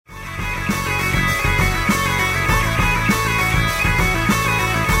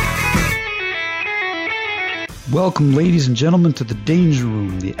Welcome, ladies and gentlemen, to the Danger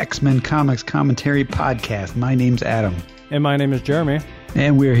Room, the X-Men Comics Commentary Podcast. My name's Adam. And my name is Jeremy.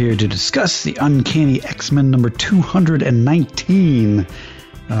 And we're here to discuss the Uncanny X-Men number 219.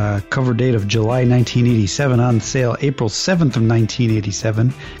 Cover date of July 1987, on sale April 7th of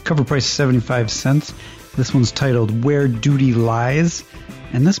 1987. Cover price 75 cents. This one's titled Where Duty Lies.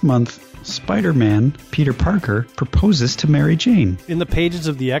 And this month, Spider-Man, Peter Parker, proposes to Mary Jane. In the pages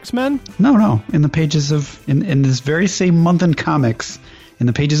of the X-Men? No. In the pages of... In this very same month in comics, in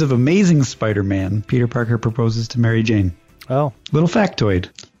the pages of Amazing Spider-Man, Peter Parker proposes to Mary Jane. Oh. Little factoid.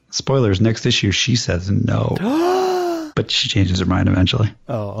 Spoilers, next issue, she says no. But she changes her mind eventually.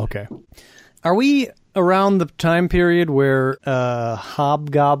 Oh, okay. Are we around the time period where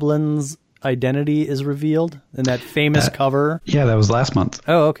Hobgoblin's identity is revealed in that famous cover? Yeah, that was last month.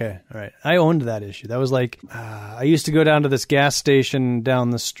 Oh, okay. All right. I owned that issue. That was like, I used to go down to this gas station down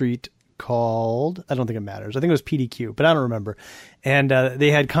the street called, I don't think it matters. I think it was PDQ, but I don't remember. And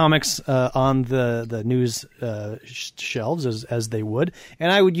they had comics on the news shelves as they would.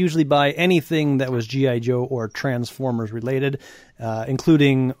 And I would usually buy anything that was G.I. Joe or Transformers related,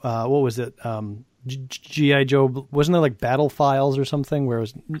 including, what was it? G.I. Joe, wasn't there like Battle Files or something where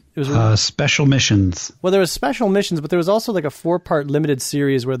it was Special Missions. Well, there was Special Missions, but there was also like a 4-part limited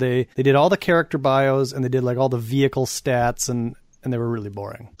series where they did all the character bios and they did like all the vehicle stats and they were really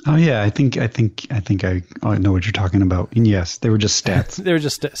boring. Oh yeah, I think I know what you're talking about. And yes, they were just stats. They were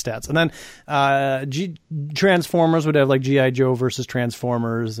just stats. And then Transformers would have like G.I. Joe versus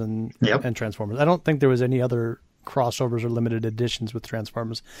Transformers and Transformers. I don't think there was any other crossovers or limited editions with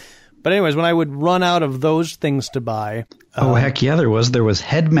Transformers. But anyways, when I would run out of those things to buy... heck yeah, there was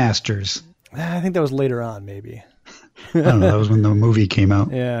Headmasters. I think that was later on, maybe. I don't know, that was when the movie came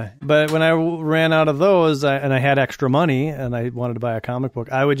out. Yeah, but when I ran out of those and I had extra money and I wanted to buy a comic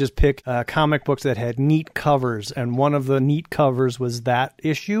book, I would just pick comic books that had neat covers. And one of the neat covers was that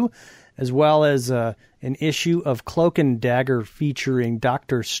issue, as well as an issue of Cloak and Dagger featuring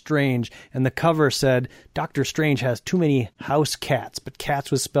Doctor Strange. And the cover said, Doctor Strange has too many house cats, but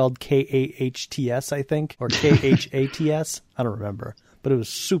cats was spelled K-A-H-T-S, I think, or K-H-A-T-S. I don't remember, but it was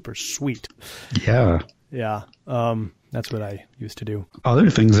super sweet. Yeah. Yeah. That's what I used to do. Other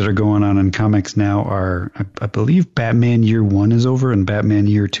things that are going on in comics now are, I believe Batman Year 1 is over and Batman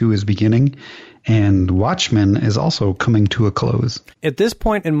Year 2 is beginning. And Watchmen is also coming to a close. At this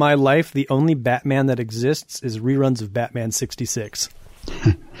point in my life, the only Batman that exists is reruns of Batman 66.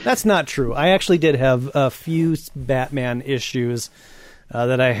 That's not true. I actually did have a few Batman issues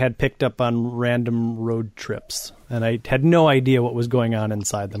that I had picked up on random road trips. And I had no idea what was going on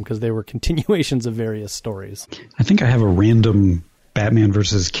inside them because they were continuations of various stories. I think I have a random Batman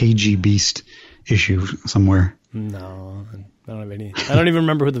versus KG Beast issue somewhere. No, I don't have any. I don't even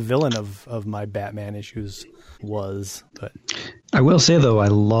remember who the villain of my Batman issues was. But I will say, though, I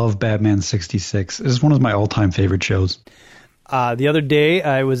love Batman 66. It's one of my all-time favorite shows. The other day,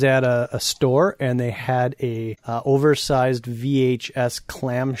 I was at a store, and they had a oversized VHS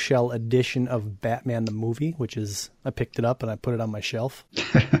clamshell edition of Batman the movie, I picked it up and I put it on my shelf.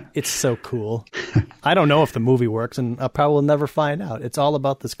 It's so cool. I don't know if the movie works, and I probably will never find out. It's all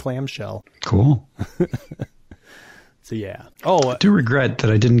about this clamshell. Cool. So, yeah. Oh, I do regret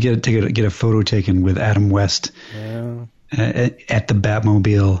that I didn't get a photo taken with Adam West at the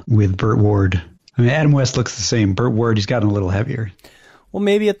Batmobile with Burt Ward. I mean, Adam West looks the same. Burt Ward, he's gotten a little heavier. Well,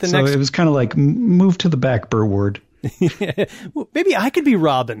 maybe at the next... So it was kind of like, move to the back, Burt Ward. Well, maybe I could be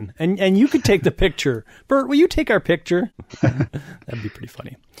Robin, and you could take the picture. Burt, will you take our picture? That'd be pretty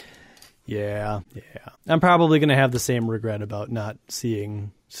funny. Yeah. I'm probably going to have the same regret about not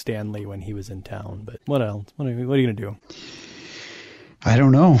seeing Stan Lee when he was in town. But what else? What are you going to do? I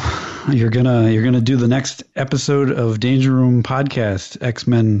don't know. You're gonna do the next episode of Danger Room Podcast,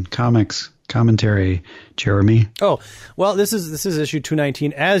 X-Men Comics Commentary, Jeremy. Oh, well, this is issue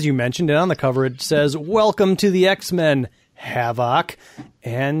 219, as you mentioned, and on the cover it says, "Welcome to the X-Men, Havoc,"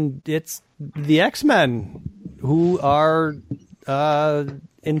 and it's the X-Men who are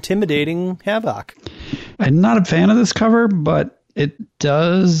intimidating Havoc. I'm not a fan of this cover, but it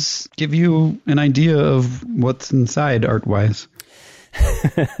does give you an idea of what's inside art-wise.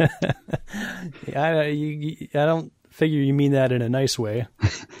 I don't figure you mean that in a nice way.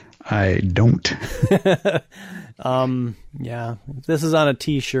 I don't. Yeah. If this is on a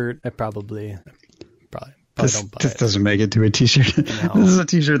T-shirt, I probably don't buy this it. Doesn't make it to a T-shirt. No. This is a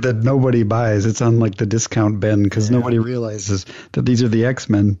T-shirt that nobody buys. It's on like the discount bin because nobody realizes that these are the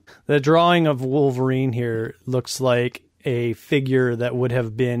X-Men. The drawing of Wolverine here looks like a figure that would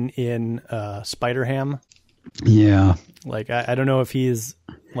have been in Spider-Ham. Yeah. Like, I don't know if he's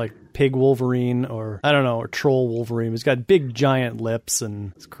like pig Wolverine or, I don't know, or troll Wolverine. He's got big giant lips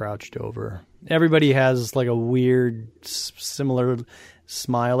and is crouched over. Everybody has like a weird, similar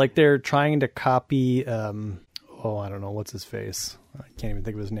smile. Like they're trying to copy, I don't know, what's his face? I can't even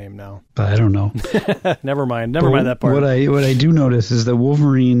think of his name now. But I don't know. Never mind that part. What I do notice is that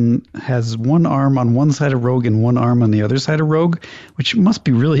Wolverine has one arm on one side of Rogue and one arm on the other side of Rogue, which must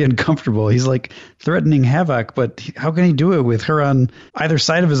be really uncomfortable. He's like threatening Havoc, but how can he do it with her on either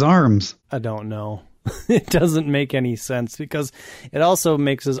side of his arms? I don't know. It doesn't make any sense because it also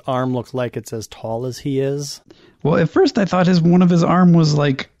makes his arm look like it's as tall as he is. Well, at first I thought one of his arm was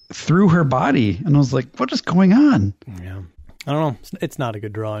like through her body, and I was like, what is going on? Yeah. I don't know. It's not a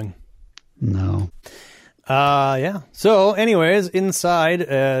good drawing. No. Yeah. So anyways,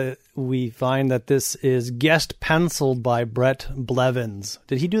 inside, we find that this is guest penciled by Brett Blevins.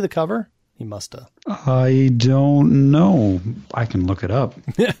 Did he do the cover? He must have. I don't know. I can look it up.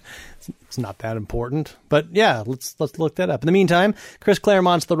 It's not that important, but yeah, let's look that up. In the meantime, Chris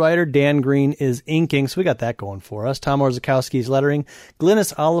Claremont's the writer, Dan Green is inking, so we got that going for us. Tom Orzechowski's lettering,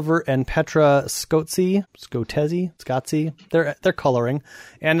 Glynis Oliver and Petra Scotzi, they're coloring,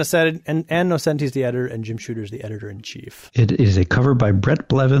 and Nocenti's the editor, and Jim Shooter's the editor-in-chief. It is a cover by Brett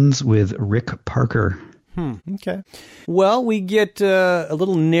Blevins with Rick Parker. Okay. Well, we get a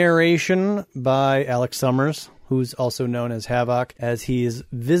little narration by Alex Summers, who's also known as Havoc, as he's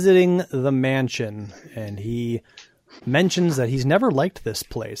visiting the mansion, and he mentions that he's never liked this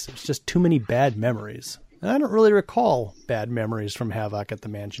place. It's just too many bad memories. And I don't really recall bad memories from Havoc at the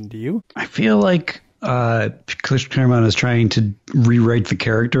mansion, do you? I feel like Chris Claremont is trying to rewrite the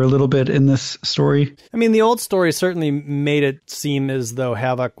character a little bit in this story. I mean, the old story certainly made it seem as though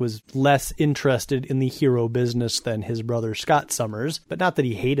Havoc was less interested in the hero business than his brother Scott Summers, but not that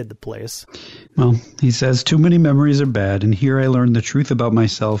he hated the place. Well, he says, too many memories are bad, and here I learned the truth about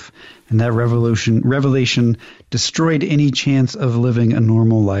myself, and that revelation destroyed any chance of living a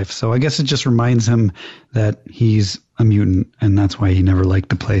normal life. So I guess it just reminds him that he's a mutant, and that's why he never liked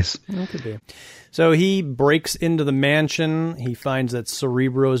the place. That could be. So he breaks into the mansion. He finds that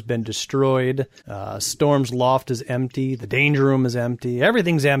Cerebro's been destroyed. Storm's loft is empty. The danger room is empty.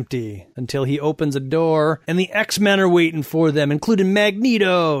 Everything's empty until he opens a door and the X-Men are waiting for them, including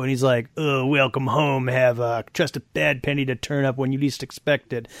Magneto. And he's like, "Oh, welcome home, Havoc. Just a bad penny to turn up when you least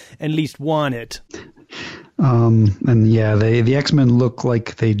expect it and least want it." And yeah, the X-Men look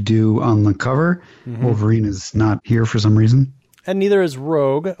like they do on the cover. Mm-hmm. Wolverine is not here for some reason. And neither is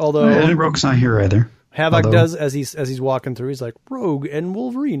Rogue, although... Rogue's not here either. Havoc does, as he's walking through, he's like, Rogue and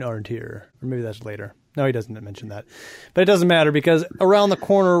Wolverine aren't here. Or maybe that's later. No, he doesn't mention that. But it doesn't matter, because around the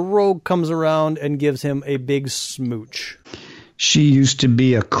corner, Rogue comes around and gives him a big smooch. She used to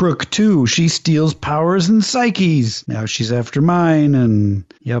be a crook, too. She steals powers and psyches. Now she's after mine, and,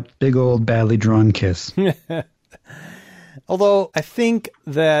 yep, big old badly drawn kiss. Although, I think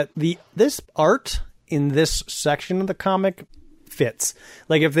that this art in this section of the comic fits.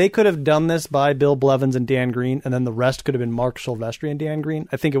 Like, if they could have done this by Bill Blevins and Dan Green, and then the rest could have been Mark Silvestri and Dan Green,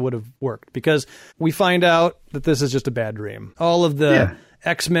 I think it would have worked. Because we find out that this is just a bad dream. All of the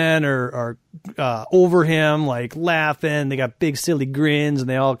X-Men are over him, like, laughing. They got big, silly grins, and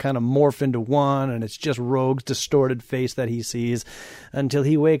they all kind of morph into one, and it's just Rogue's distorted face that he sees until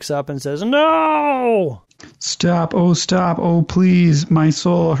he wakes up and says, "No! Stop, oh, please, my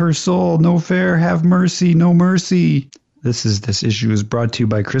soul, her soul, no fair, have mercy, no mercy." This issue is brought to you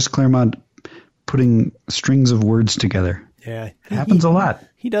by Chris Claremont putting strings of words together. Yeah. It happens a lot.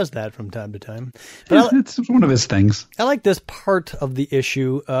 He does that from time to time. But it's one of his things. I like this part of the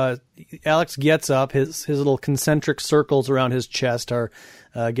issue. Alex gets up. His little concentric circles around his chest are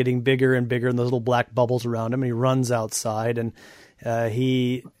getting bigger and bigger, and those little black bubbles around him, and he runs outside, and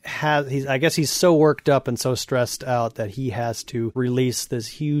I guess he's so worked up and so stressed out that he has to release this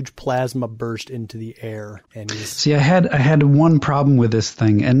huge plasma burst into the air. And See, I had one problem with this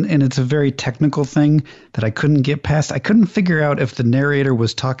thing, and it's a very technical thing that I couldn't get past. I couldn't figure out if the narrator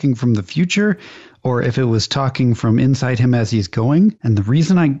was talking from the future or if it was talking from inside him as he's going. And the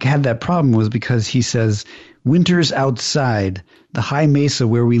reason I had that problem was because he says, "Winter's outside, the high mesa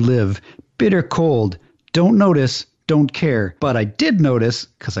where we live, bitter cold, don't notice, don't care, but I did notice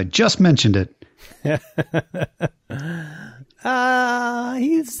because I just mentioned it."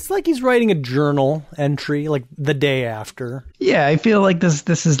 He's writing a journal entry like the day after. Yeah, I feel like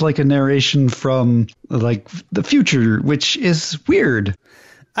this is like a narration from like the future, which is weird.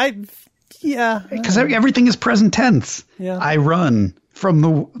 Because everything is present tense. Yeah. I run. from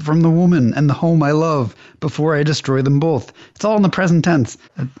the woman and the home I love before I destroy them both. It's all in the present tense.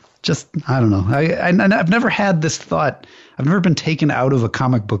 I don't know. I've never had this thought. I've never been taken out of a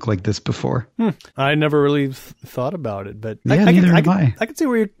comic book like this before. I never really thought about it, but yeah, I can see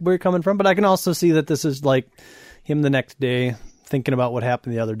where you're coming from, but I can also see that this is like him the next day thinking about what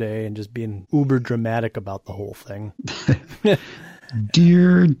happened the other day and just being uber dramatic about the whole thing.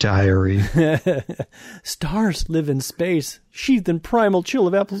 Dear diary. Stars live in space, sheathed in primal chill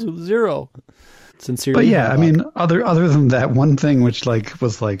of absolute zero. Sincerely. But yeah, I mean, other than that one thing, which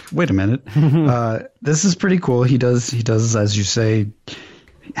was like, wait a minute, this is pretty cool. He does, as you say,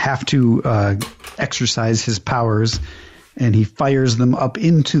 have to exercise his powers, and he fires them up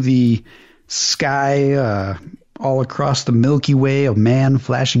into the sky, all across the Milky Way, a man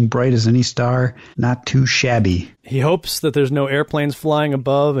flashing bright as any star, not too shabby. He hopes that there's no airplanes flying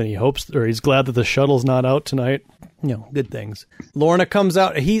above, and he's glad that the shuttle's not out tonight. Good things. Lorna comes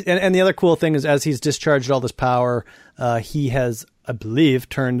out. And the other cool thing is, as he's discharged all this power, he has, I believe,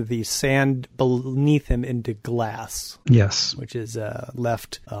 turned the sand beneath him into glass. Yes. Which is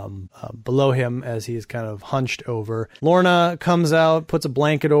left below him as he's kind of hunched over. Lorna comes out, puts a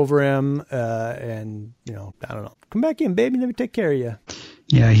blanket over him, and, I don't know. Come back in, baby. Let me take care of you.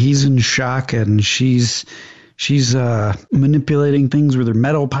 Yeah, he's in shock, and she's manipulating things with her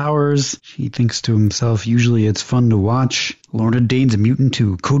metal powers. He thinks to himself, usually it's fun to watch. Lorna Dane's a mutant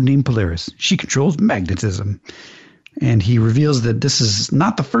too, codename Polaris. She controls magnetism. And he reveals that this is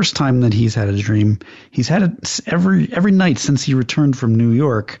not the first time that he's had a dream. He's had it every night since he returned from New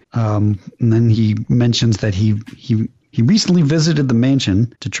York. And then he mentions that he recently visited the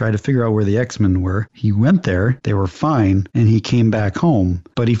mansion to try to figure out where the X-Men were. He went there, they were fine, and he came back home.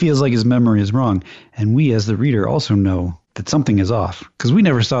 But he feels like his memory is wrong. And we, as the reader, also know that something is off, because we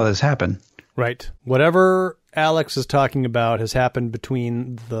never saw this happen. Right. Whatever Alex is talking about has happened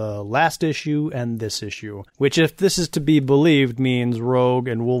between the last issue and this issue, which, if this is to be believed, means Rogue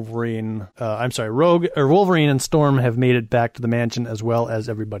and Wolverine and Storm have made it back to the mansion, as well as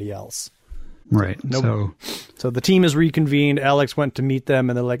everybody else. Right. Nope. So the team is reconvened. Alex went to meet them,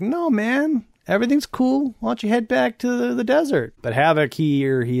 and they're like, no, man, everything's cool. Why don't you head back to the desert? But Havoc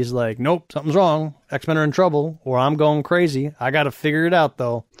he's like, nope, something's wrong. X-Men are in trouble, or I'm going crazy. I got to figure it out,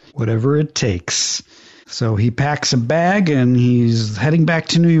 though. Whatever it takes. So he packs a bag, and he's heading back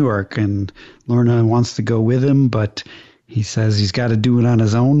to New York, and Lorna wants to go with him, but he says he's got to do it on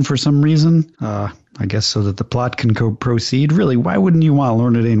his own for some reason. I guess so that the plot can proceed. Really, why wouldn't you want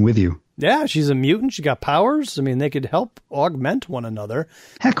Lorna Dane with you? Yeah, she's a mutant. She got powers. I mean, they could help augment one another.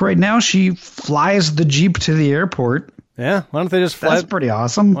 Heck, right now she flies the Jeep to the airport. Yeah, why don't they just fly? That's pretty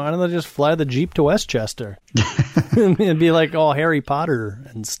awesome. Why don't they just fly the Jeep to Westchester? It'd be like all Harry Potter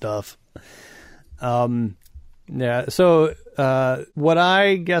and stuff. Yeah, so what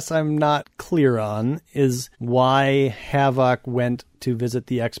I guess I'm not clear on is why Havoc went to visit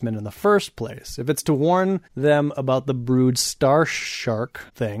the X-Men in the first place. If it's to warn them about the Brood Star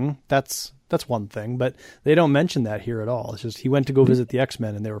Shark thing, that's one thing, but they don't mention that here at all. It's just he went to go visit the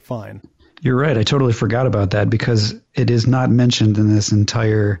X-Men and they were fine. You're right. I totally forgot about that because it is not mentioned in this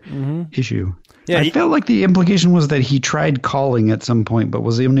entire issue. Yeah, I felt like the implication was that he tried calling at some point but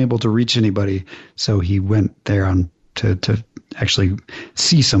was unable to reach anybody, so he went there to actually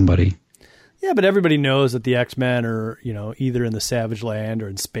see somebody. Yeah, but everybody knows that the X-Men are, either in the Savage Land or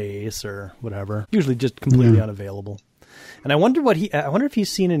in space or whatever. Usually just completely unavailable. And I wonder if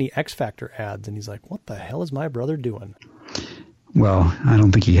he's seen any X Factor ads, and he's like, "What the hell is my brother doing?" Well, I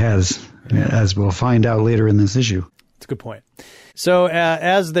don't think he has, as we'll find out later in this issue. That's a good point. So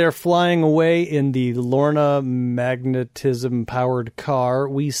as they're flying away in the Lorna magnetism-powered car,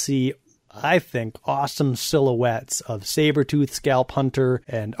 we see, I think, awesome silhouettes of Sabretooth, Scalp Hunter,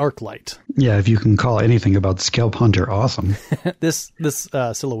 and Arclight. Yeah, if you can call anything about Scalp Hunter awesome. This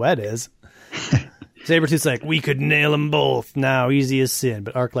silhouette is. Sabretooth's like, we could nail them both now, easy as sin.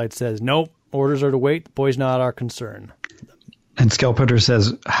 But Arclight says, nope, orders are to wait. The boy's not our concern. And Scalp Hunter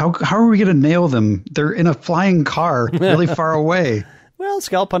says, how are we going to nail them? They're in a flying car really far away. Well,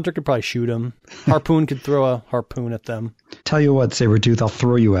 Scalp Hunter could probably shoot them. Harpoon could throw a harpoon at them. Tell you what, Sabretooth, I'll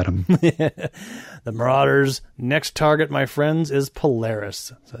throw you at them. The Marauders' next target, my friends, is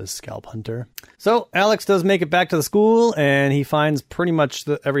Polaris, says Scalp Hunter. So Alex does make it back to the school, and he finds pretty much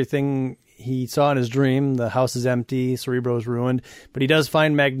everything he saw in his dream. The house is empty, Cerebro's ruined, but he does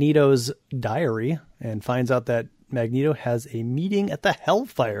find Magneto's diary and finds out that Magneto has a meeting at the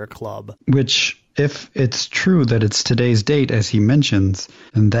Hellfire Club. Which, if it's true that it's today's date, as he mentions,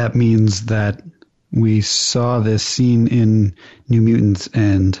 then that means that we saw this scene in New Mutants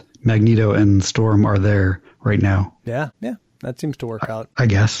and Magneto and Storm are there right now. Yeah. that seems to work out. I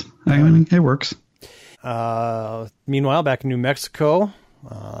guess. I mean, it works. Meanwhile, back in New Mexico,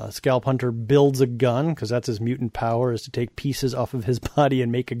 Scalp Hunter builds a gun because that's his mutant power, is to take pieces off of his body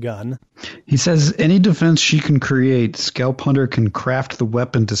and make a gun. He says any defense she can create, Scalp Hunter can craft the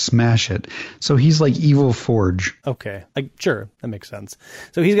weapon to smash it. So he's like Evil Forge. Okay, sure, that makes sense.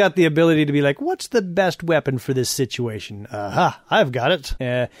 So he's got the ability to be like, what's the best weapon for this situation? I've got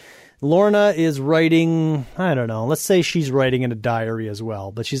it. Lorna is writing, I don't know, let's say she's writing in a diary as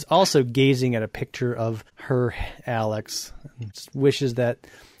well, but she's also gazing at a picture of her Alex and just wishes that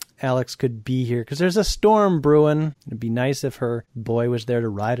Alex could be here because there's a storm brewing. It'd be nice if her boy was there to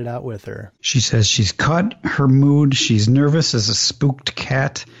ride it out with her. She says she's caught her mood. She's nervous as a spooked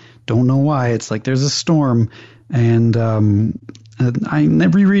cat. Don't know why. It's like there's a storm. And I'm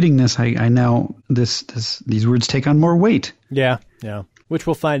rereading this. I now, these words take on more weight. Yeah. Which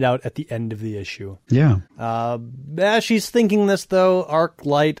we'll find out at the end of the issue. Yeah. As she's thinking this, though,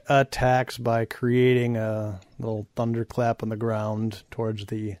 Arclight attacks by creating a little thunderclap on the ground towards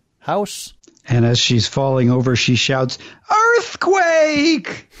the house. And as she's falling over, she shouts,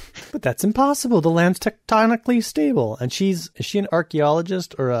 "Earthquake!" But that's impossible. The land's tectonically stable. And is she an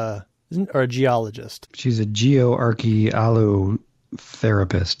archaeologist or a geologist? She's a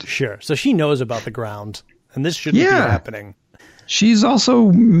geoarchaeolotherapist. Sure. So she knows about the ground. And this shouldn't be happening. She's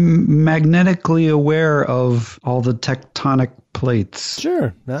also magnetically aware of all the tectonic plates.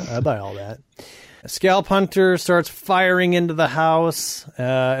 Sure. I buy all that. Scalp Hunter starts firing into the house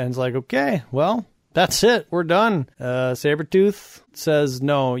and is like, okay, well, that's it. We're done. Sabretooth says,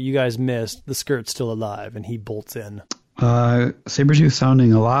 no, you guys missed. The skirt's still alive. And he bolts in. Sabretooth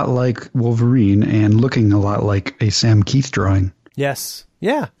sounding a lot like Wolverine and looking a lot like a Sam Keith drawing. Yes.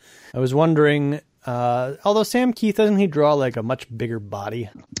 Yeah. I was wondering... although Sam Keith, doesn't he draw like a much bigger body?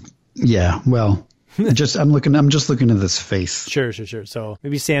 Yeah, well, I'm just looking at this face. Sure. So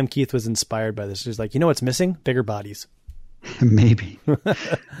maybe Sam Keith was inspired by this. He's like, you know what's missing? Bigger bodies. Maybe.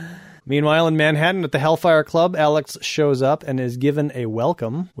 Meanwhile, in Manhattan at the Hellfire Club, Alex shows up and is given a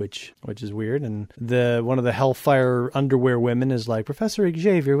welcome, which is weird. And one of the Hellfire underwear women is like, Professor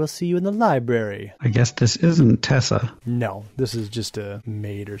Xavier will see you in the library. I guess this isn't Tessa. No, this is just a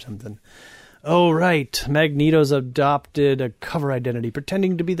maid or something. Oh, right. Magneto's adopted a cover identity,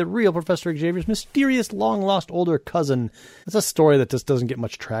 pretending to be the real Professor Xavier's mysterious, long-lost older cousin. That's a story that just doesn't get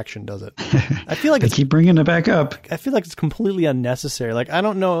much traction, does it? I feel like they keep bringing it back up. I feel like it's completely unnecessary. Like, I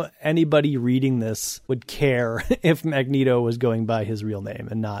don't know anybody reading this would care if Magneto was going by his real name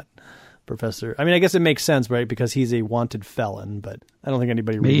and not Professor. I mean, I guess it makes sense, right? Because he's a wanted felon, but I don't think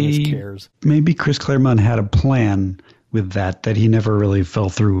anybody reading this cares. Maybe Chris Claremont had a plan with that he never really fell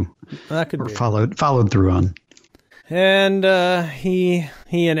through. That could be. Followed through on. And he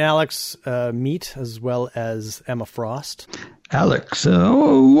and Alex meet, as well as Emma Frost. Alex,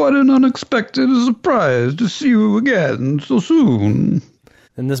 what an unexpected surprise to see you again so soon.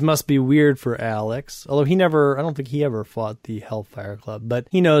 And this must be weird for Alex, although I don't think he ever fought the Hellfire Club, but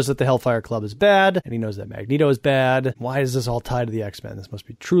he knows that the Hellfire Club is bad, and he knows that Magneto is bad. Why is this all tied to the X-Men? This must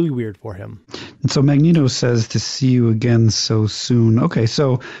be truly weird for him. And so Magneto says to see you again so soon. Okay,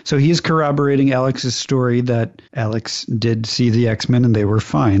 so he is corroborating Alex's story that Alex did see the X-Men and they were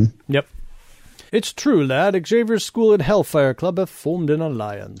fine. Yep. It's true, lad. Xavier's School and Hellfire Club have formed an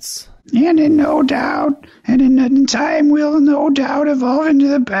alliance. And in time, we'll no doubt evolve into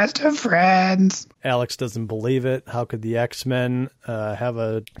the best of friends. Alex doesn't believe it. How could the X-Men have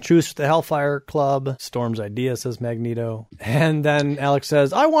a truce with the Hellfire Club? Storm's idea, says Magneto. And then Alex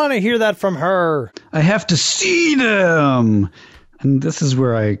says, I want to hear that from her. I have to see them. And this is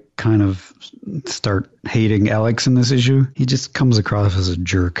where I kind of start hating Alex in this issue. He just comes across as a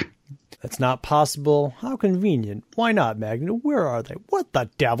jerk. That's not possible. How convenient. Why not, Magneto? Where are they? What the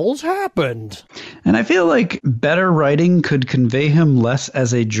devil's happened? And I feel like better writing could convey him less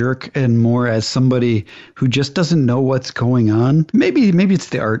as a jerk and more as somebody who just doesn't know what's going on. Maybe it's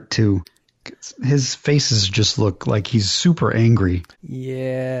the art too. His faces just look like he's super angry.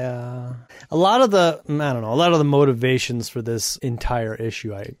 Yeah. A lot of the motivations for this entire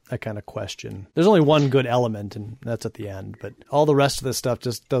issue, I kind of question. There's only one good element, and that's at the end. But all the rest of this stuff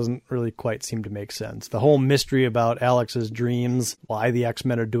just doesn't really quite seem to make sense. The whole mystery about Alex's dreams, why the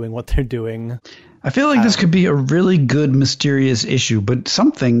X-Men are doing what they're doing. I feel like this could be a really good mysterious issue, but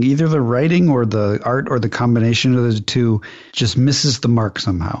something, either the writing or the art or the combination of the two, just misses the mark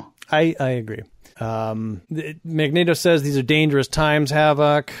somehow. I agree. Magneto says these are dangerous times,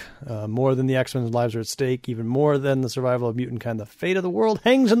 Havoc. More than the X-Men's lives are at stake, even more than the survival of mutant kind. The fate of the world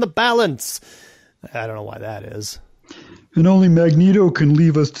hangs in the balance. I don't know why that is. And only Magneto can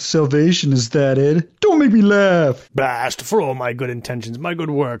leave us to salvation, is that it? Don't make me laugh. Blast for all my good intentions, my good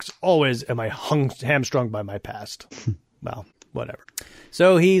works. Always am I hamstrung by my past. Well, whatever.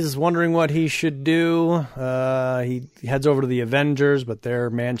 So he's wondering what he should do. He heads over to the Avengers, but their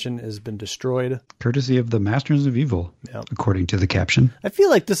mansion has been destroyed. Courtesy of the Masters of Evil, according to the caption. I feel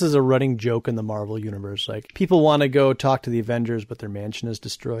like this is a running joke in the Marvel universe. Like, people want to go talk to the Avengers, but their mansion is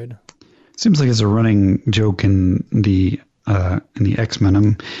destroyed. Seems like it's a running joke in the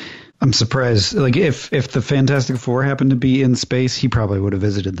X-Men. I'm surprised. Like, if the Fantastic Four happened to be in space, he probably would have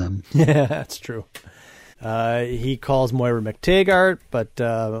visited them. Yeah, that's true. He calls Moira McTaggart, but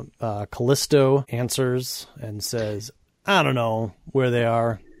Callisto answers and says, I don't know where they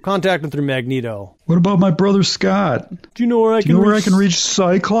are. Contact them through Magneto. What about my brother Scott? Do you know where I can reach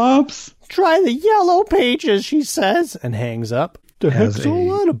Cyclops? Try the yellow pages, she says, and hangs up. The heck's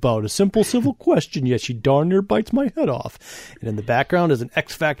all that about? A simple civil question, yet she darn near bites my head off. And in the background is an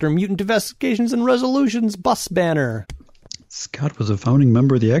X-Factor Mutant Investigations and Resolutions bus banner. Scott was a founding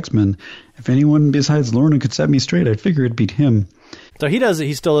member of the X-Men. If anyone besides Lorna could set me straight, I'd figure it'd be him. So I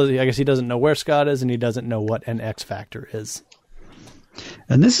guess he doesn't know where Scott is, and he doesn't know what an X-Factor is.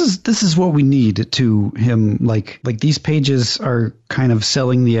 And this is what we need to him. Like these pages are kind of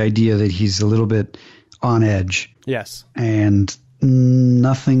selling the idea that he's a little bit on edge. Yes. And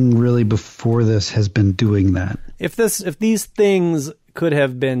nothing really before this has been doing that. If these things could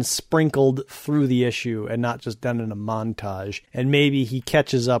have been sprinkled through the issue and not just done in a montage, and maybe he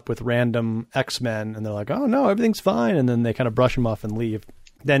catches up with random X-Men and they're like, oh no, everything's fine, and then they kind of brush him off and leave,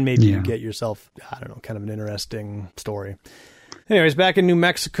 then maybe you get yourself, I don't know, kind of an interesting story. Anyways, back in New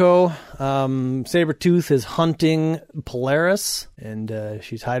Mexico, Sabretooth is hunting Polaris, and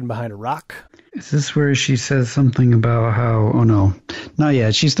she's hiding behind a rock. Is this where she says something about how, oh no, not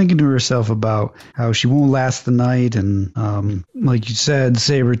yet. She's thinking to herself about how she won't last the night, and like you said,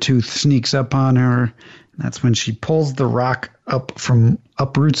 Sabretooth sneaks up on her. That's when she pulls the rock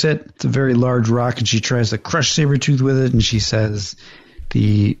uproots it. It's a very large rock, and she tries to crush Sabretooth with it, and she says...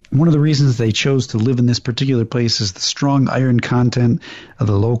 One of the reasons they chose to live in this particular place is the strong iron content of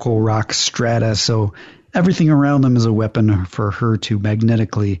the local rock strata. So everything around them is a weapon for her to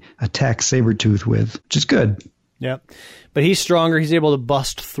magnetically attack Sabretooth with, which is good. Yeah. But he's stronger. He's able to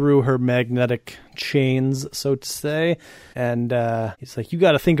bust through her magnetic chains, so to say. And he's like, you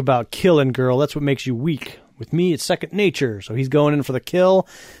got to think about killing, girl. That's what makes you weak. With me, it's second nature. So he's going in for the kill,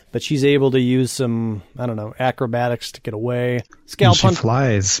 but she's able to use some, I don't know, acrobatics to get away. She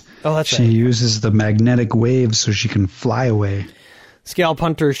flies. Oh, that's She uses the magnetic waves so she can fly away. Scalp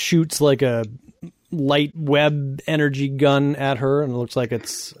Hunter shoots like a light web energy gun at her, and it looks like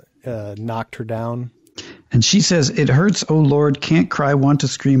it's knocked her down. And she says, it hurts, oh Lord, can't cry, want to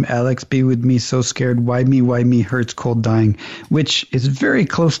scream, Alex, be with me, so scared, why me, hurts, cold dying, which is very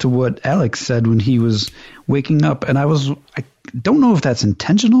close to what Alex said when he was waking up. And I don't know if that's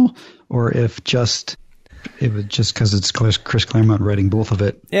intentional or if it was just because it's Chris Claremont writing both of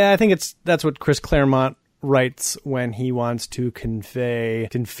it. Yeah, I think that's what Chris Claremont writes when he wants to convey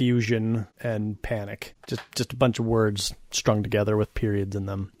confusion and panic. Just a bunch of words strung together with periods in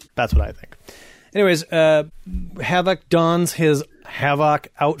them. That's what I think. Anyways, Havoc dons his Havoc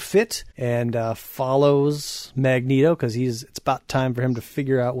outfit and follows Magneto because it's about time for him to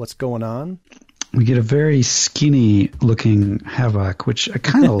figure out what's going on. We get a very skinny-looking Havoc, which I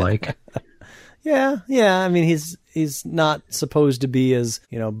kind of like. Yeah. I mean, he's not supposed to be as,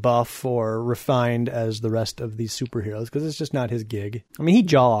 buff or refined as the rest of these superheroes because it's just not his gig. I mean, he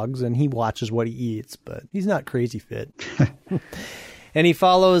jogs and he watches what he eats, but he's not crazy fit. And he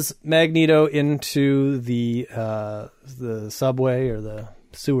follows Magneto into the subway or the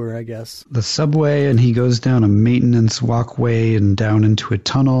sewer, I guess. The subway, and he goes down a maintenance walkway and down into a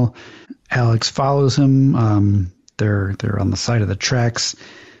tunnel. Alex follows him. They're on the side of the tracks.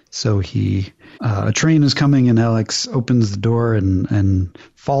 So a train is coming, and Alex opens the door and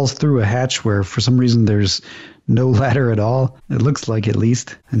falls through a hatch where, for some reason, there's no ladder at all. It looks like, at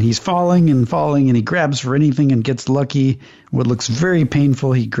least. And he's falling, and he grabs for anything and gets lucky. What looks very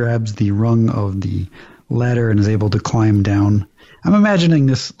painful, he grabs the rung of the ladder and is able to climb down. I'm imagining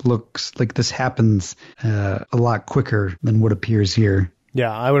this looks like this happens a lot quicker than what appears here.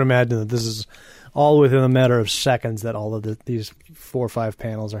 Yeah, I would imagine that this is all within a matter of seconds that all of these 4 or 5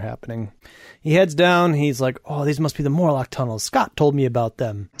 panels are happening. He heads down. He's like, oh, these must be the Morlock tunnels. Scott told me about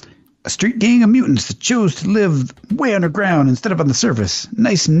them. A street gang of mutants that chose to live way underground instead of on the surface.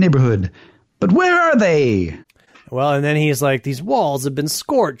 Nice neighborhood. But where are they? Well, and then he's like, these walls have been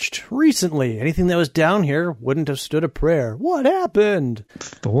scorched recently. Anything that was down here wouldn't have stood a prayer. What happened?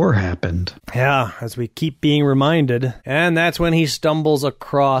 Thor happened. Yeah, as we keep being reminded. And that's when he stumbles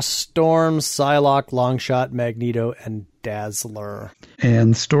across Storm, Psylocke, Longshot, Magneto, and Dazzler.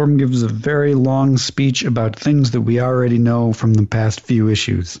 And Storm gives a very long speech about things that we already know from the past few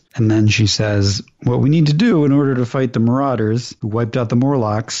issues. And then she says, what we need to do in order to fight the Marauders, who wiped out the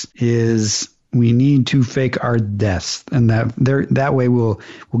Morlocks, is we need to fake our deaths. And that way we'll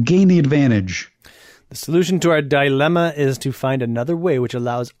gain the advantage. The solution to our dilemma is to find another way which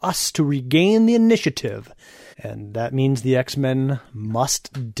allows us to regain the initiative. And that means the X-Men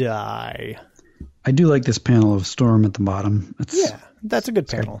must die. I do like this panel of Storm at the bottom. That's a good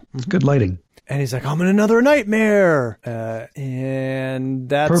panel. It's good lighting. And he's like, I'm in another nightmare. And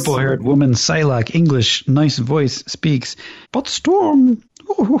that's... Purple-haired woman, Psylocke, English, nice voice, speaks. But Storm...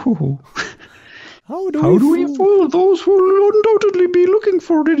 Oh. How do we fool those who will undoubtedly be looking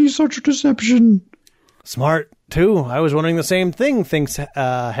for any such deception? Smart, too. I was wondering the same thing, thinks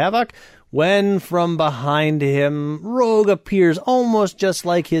Havoc, when from behind him, Rogue appears almost just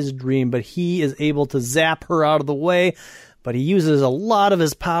like his dream, but he is able to zap her out of the way. But he uses a lot of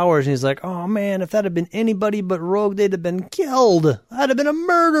his powers, and he's like, oh man, if that had been anybody but Rogue, they'd have been killed. I'd have been a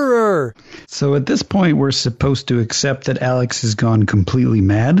murderer. So at this point, we're supposed to accept that Alex has gone completely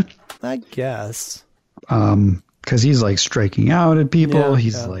mad? I guess. Because he's like striking out at people.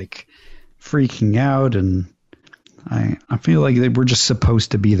 He's like freaking out, and I feel like we're just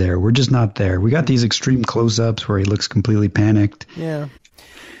supposed to be there. We're just not there. We got these extreme close-ups where he looks completely panicked. Yeah.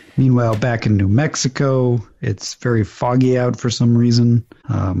 Meanwhile, back in New Mexico, it's very foggy out for some reason.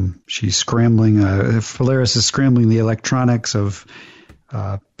 She's scrambling. Polaris is scrambling the electronics of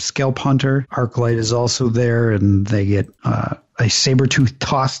Scalp Hunter. Arclight is also there, and they get a Sabretooth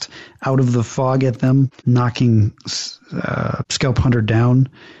tossed out of the fog at them, knocking Scalp Hunter down.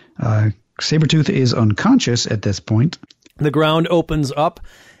 Sabretooth is unconscious at this point. The ground opens up,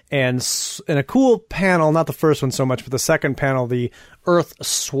 and in a cool panel, not the first one so much, but the second panel, the earth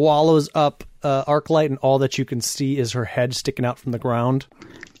swallows up Arclight, and all that you can see is her head sticking out from the ground.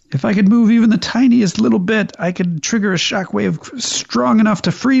 If I could move even the tiniest little bit, I could trigger a shockwave strong enough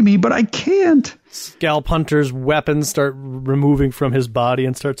to free me, but I can't. Scalp Hunter's weapons start removing from his body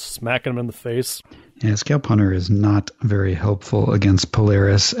and start smacking him in the face. Yeah, Scalp Hunter is not very helpful against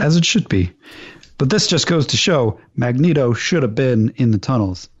Polaris, as it should be. But this just goes to show Magneto should have been in the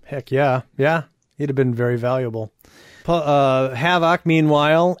tunnels. Heck yeah. Yeah, he'd have been very valuable. Havoc,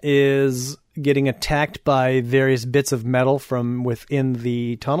 meanwhile, is getting attacked by various bits of metal from within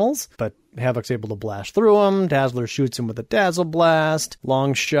the tunnels, but Havoc's able to blast through them. Dazzler shoots him with a Dazzle Blast.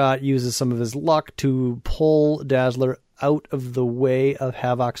 Longshot uses some of his luck to pull Dazzler out of the way of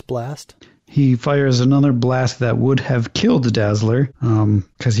Havoc's blast. He fires another blast that would have killed Dazzler,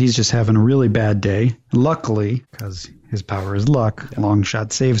 because he's just having a really bad day. Luckily, because his power is luck,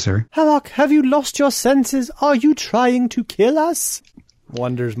 Longshot saves her. Havoc, have you lost your senses? Are you trying to kill us?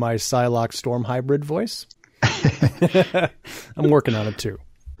 Wonders my Psylocke Storm hybrid voice. I'm working on it too.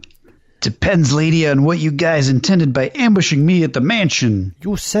 Depends, lady, on what you guys intended by ambushing me at the mansion.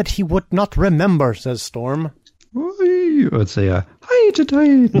 You said he would not remember, says Storm. Let's say, hi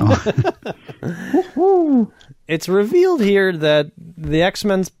today. No. It's revealed here that the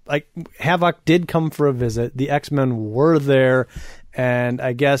X-Men's, Havoc did come for a visit. The X-Men were there. And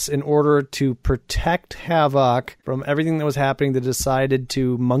I guess in order to protect Havoc from everything that was happening, they decided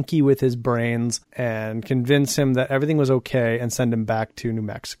to monkey with his brains and convince him that everything was okay and send him back to New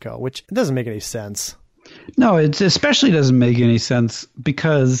Mexico, which doesn't make any sense. No, it especially doesn't make any sense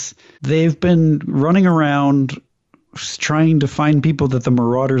because they've been running around trying to find people that the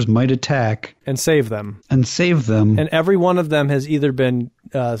Marauders might attack. And save them. And every one of them has either been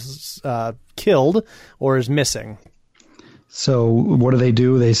killed or is missing. So what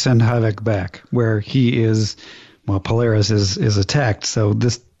do? They send Havoc back where he is, Polaris is attacked. So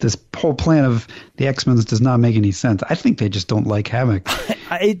this whole plan of the X-Men does not make any sense. I think they just don't like Havoc.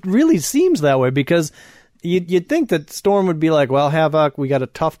 It really seems that way because you'd think that Storm would be like, well, Havoc, we got a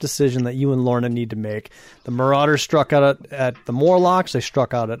tough decision that you and Lorna need to make. The Marauders struck out at the Morlocks. They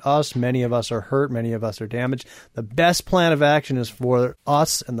struck out at us. Many of us are hurt. Many of us are damaged. The best plan of action is for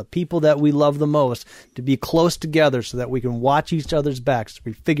us and the people that we love the most to be close together so that we can watch each other's backs as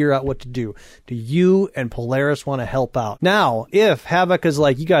we figure out what to do. Do you and Polaris want to help out? Now, if Havoc is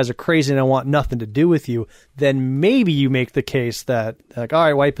like, you guys are crazy and I want nothing to do with you, then maybe you make the case that, like, all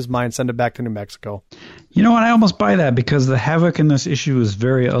right, wipe his mind, send it back to New Mexico. You know what? I almost buy that because the Havoc in this issue is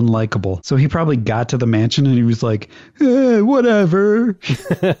very unlikable. So he probably got to the mansion and he was like, whatever.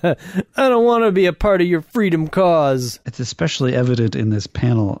 I don't want to be a part of your freedom cause. It's especially evident in this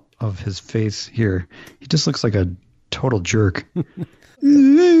panel of his face here. He just looks like a total jerk.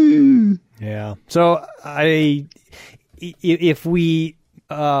 Yeah. So if we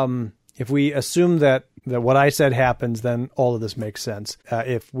assume that what I said happens, then all of this makes sense.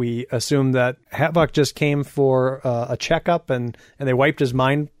 If we assume that Havoc just came for a checkup and they wiped his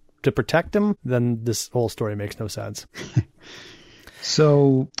mind to protect him, then this whole story makes no sense.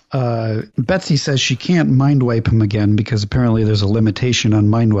 So Betsy says she can't mind wipe him again because apparently there's a limitation on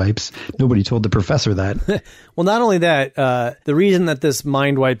mind wipes. Nobody told the professor that. Well, not only that, the reason that this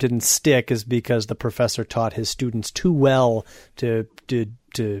mind wipe didn't stick is because the professor taught his students too well to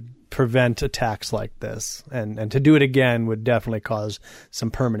prevent attacks like this. And to do it again would definitely cause some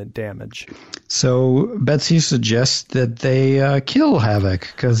permanent damage. So Betsy suggests that they kill Havoc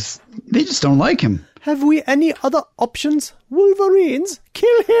because they just don't like him. Have we any other options? Wolverines,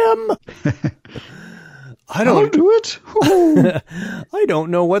 kill him! I'll do it. I don't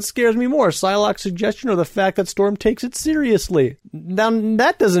know what scares me more, Psylocke's suggestion or the fact that Storm takes it seriously. Now,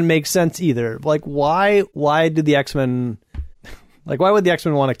 that doesn't make sense either. Like, why did the X-Men... Like, why would the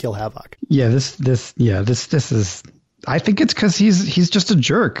X-Men want to kill Havoc? Yeah, this is... I think it's because he's just a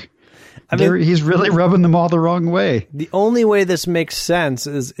jerk. I mean, he's really rubbing them all the wrong way. The only way this makes sense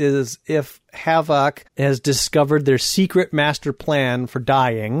is if Havoc has discovered their secret master plan for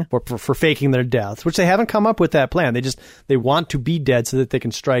dying or for faking their deaths, which they haven't come up with that plan. They want to be dead so that they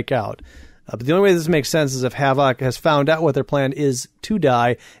can strike out. But the only way this makes sense is if Havoc has found out what their plan is to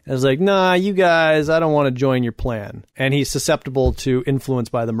die and is like, nah, you guys, I don't want to join your plan. And he's susceptible to influence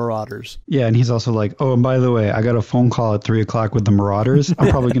by the Marauders. Yeah, and he's also like, oh, and by the way, I got a phone call at 3 o'clock with the Marauders. I'm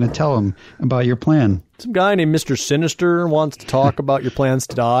probably going to tell him about your plan. Some guy named Mr. Sinister wants to talk about your plans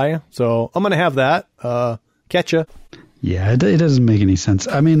to die, so I'm going to have that. Catch ya. Yeah, it doesn't make any sense.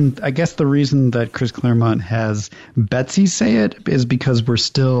 I mean, I guess the reason that Chris Claremont has Betsy say it is because we're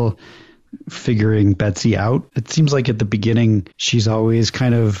still figuring Betsy out. It seems like at the beginning, she's always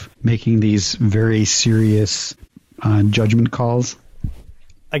kind of making these very serious judgment calls.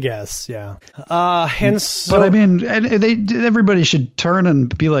 I guess, yeah. But I mean, everybody should turn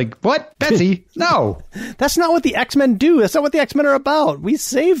and be like, what? Betsy? No. That's not what the X-Men do. That's not what the X-Men are about. We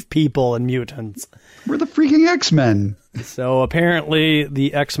save people and mutants. We're the freaking X-Men. So apparently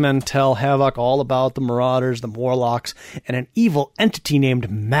the X-Men tell Havoc all about the Marauders, the Morlocks, and an evil entity named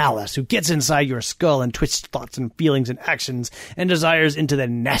Malice who gets inside your skull and twists thoughts and feelings and actions and desires into the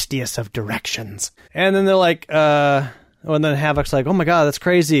nastiest of directions. And then they're like, and then Havoc's like, oh my God, that's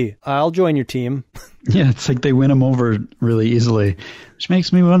crazy. I'll join your team. Yeah, it's like they win him over really easily, which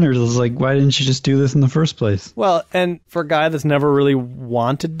makes me wonder, it's like, why didn't you just do this in the first place? Well, and for a guy that's never really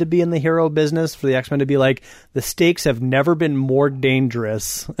wanted to be in the hero business, for the X-Men to be like, the stakes have never been more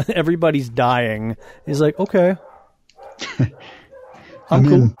dangerous. Everybody's dying. He's like, okay. I'm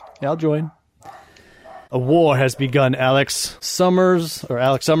cool. Yeah, I'll join. A war has begun, Alex Summers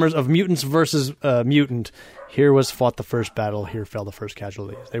of Mutants versus Mutant. Here was fought the first battle. Here fell the first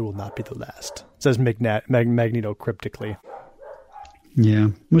casualties. They will not be the last, says Magneto cryptically. Yeah,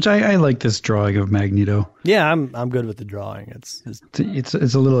 which I like this drawing of Magneto. Yeah, I'm good with the drawing. It's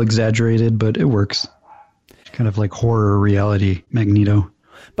a little exaggerated, but it works. It's kind of like horror reality Magneto.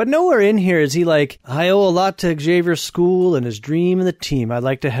 But nowhere in here is he like, I owe a lot to Xavier's school and his dream and the team. I'd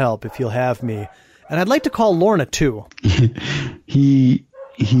like to help if you'll have me. And I'd like to call Lorna too.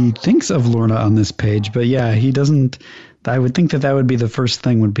 He thinks of Lorna on this page, but yeah, he doesn't. I would think that would be the first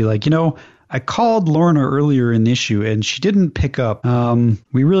thing, would be like, I called Lorna earlier in the issue and she didn't pick up.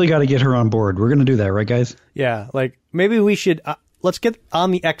 We really got to get her on board. We're going to do that, right, guys? Yeah, like maybe we should, let's get on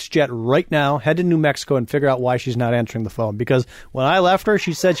the X-Jet right now, head to New Mexico and figure out why she's not answering the phone. Because when I left her,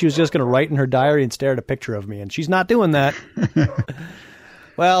 she said she was just going to write in her diary and stare at a picture of me, and she's not doing that.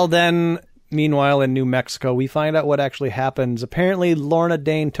 Well, then... Meanwhile, in New Mexico, we find out what actually happens. Apparently, Lorna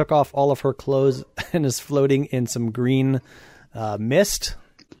Dane took off all of her clothes and is floating in some green mist.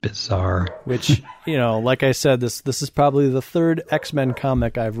 Bizarre. Which, like I said, this is probably the third X-Men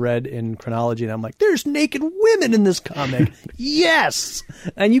comic I've read in chronology, and I'm like, there's naked women in this comic. Yes!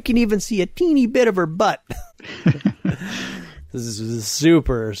 And you can even see a teeny bit of her butt. This is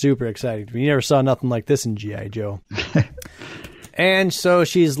super, super exciting. We never saw nothing like this in G.I. Joe. And so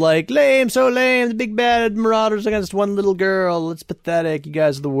she's like, lame, so lame, the big bad Marauders against one little girl. It's pathetic. You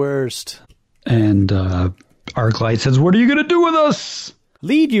guys are the worst. And Arclight says, what are you going to do with us?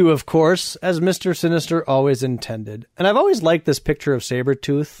 Lead you, of course, as Mr. Sinister always intended. And I've always liked this picture of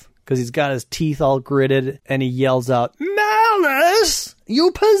Sabretooth, because he's got his teeth all gritted, and he yells out, "Malice,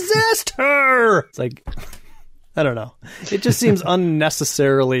 you possessed her!" It's like, I don't know. It just seems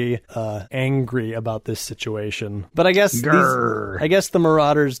unnecessarily angry about this situation. But I guess the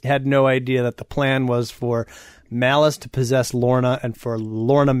Marauders had no idea that the plan was for Malice to possess Lorna and for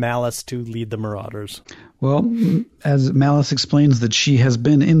Lorna Malice to lead the Marauders. Well, as Malice explains that she has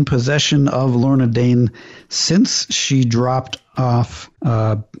been in possession of Lorna Dane since she dropped off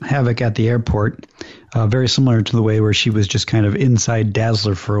Havoc at the airport, very similar to the way where she was just kind of inside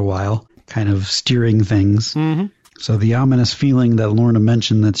Dazzler for a while, kind of steering things. Mm-hmm. So the ominous feeling that Lorna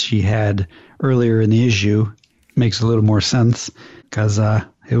mentioned that she had earlier in the issue makes a little more sense because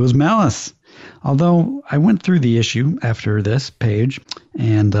it was Malice. Although I went through the issue after this page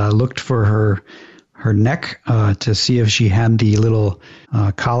and looked for her neck to see if she had the little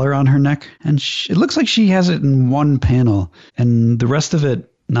collar on her neck. And it looks like she has it in one panel, and the rest of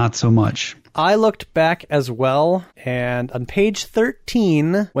it, not so much. I looked back as well, and on page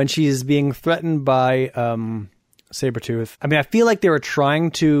 13, when she's being threatened by Sabretooth, I mean, I feel like they were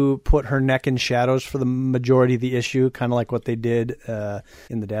trying to put her neck in shadows for the majority of the issue, kind of like what they did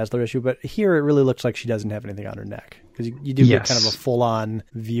in the Dazzler issue. But here it really looks like she doesn't have anything on her neck, because you do get kind of a full-on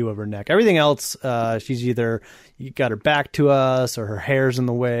view of her neck. Everything else, she's either you got her back to us, or her hair's in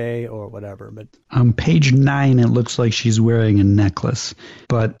the way, or whatever. But on page 9, it looks like she's wearing a necklace,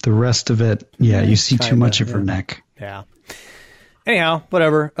 but the rest of it, you see too much of her neck. Yeah. Anyhow,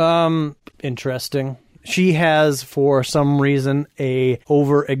 whatever. Interesting. She has, for some reason, a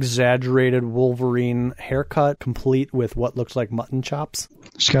over-exaggerated Wolverine haircut, complete with what looks like mutton chops.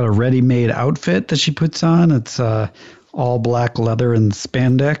 She's got a ready-made outfit that she puts on. It's all black leather and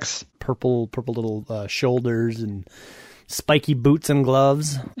spandex. Purple little shoulders and spiky boots and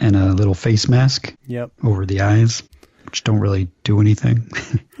gloves. And a little face mask. Yep. Over the eyes, which don't really do anything.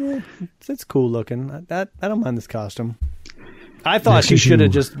 Yeah, it's cool looking. I don't mind this costume. I thought she should have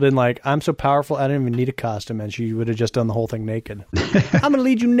just been like, I'm so powerful, I don't even need a costume, and she would have just done the whole thing naked. I'm going to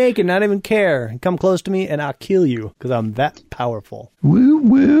lead you naked, not even care. Come close to me, and I'll kill you, because I'm that powerful. Woo,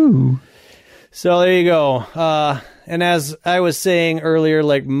 woo. So there you go. And as I was saying earlier,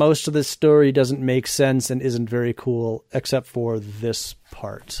 like, most of this story doesn't make sense and isn't very cool, except for this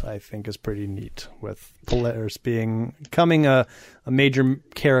part, I think, is pretty neat, with Polaris becoming a major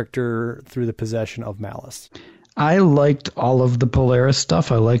character through the possession of Malice. I liked all of the Polaris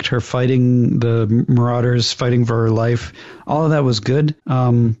stuff. I liked her fighting the Marauders, fighting for her life. All of that was good.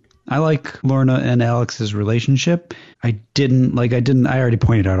 I like Lorna and Alex's relationship. I already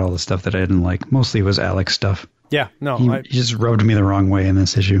pointed out all the stuff that I didn't like. Mostly it was Alex stuff. Yeah, no. He just rubbed me the wrong way in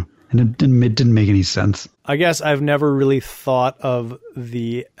this issue. And it didn't make any sense. I guess I've never really thought of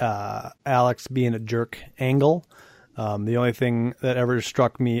the Alex being a jerk angle. The only thing that ever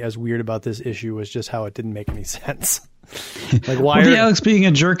struck me as weird about this issue was just how it didn't make any sense. Like, why? The Alex being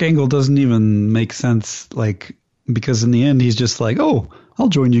a jerk angle doesn't even make sense. Like, because in the end, he's just like, "Oh, I'll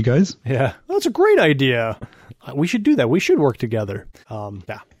join you guys." Yeah, that's a great idea. We should do that. We should work together.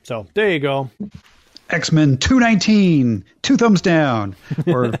 Yeah. So there you go. X-Men 219, 2 thumbs down,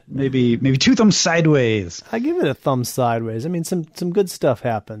 or maybe 2 thumbs sideways. I give it a thumb sideways. I mean, some good stuff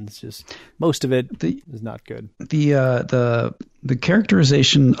happens. Just most of it is not good. The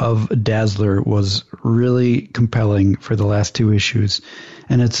characterization of Dazzler was really compelling for the last 2 issues,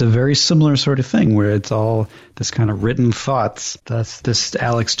 and it's a very similar sort of thing where it's all this kind of written thoughts. This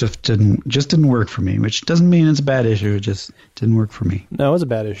Alex just didn't work for me, which doesn't mean it's a bad issue. It just didn't work for me. No, it was a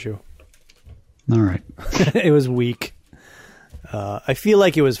bad issue. All right. It was weak. I feel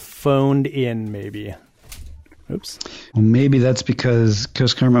like it was phoned in, maybe. Oops. Well, maybe that's because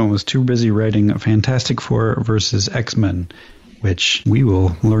Chris Claremont was too busy writing Fantastic Four versus X-Men, which we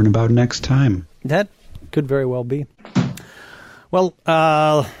will learn about next time. That could very well be. Well,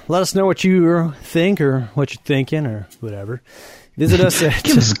 let us know what you think or what you're thinking or whatever. Visit us at...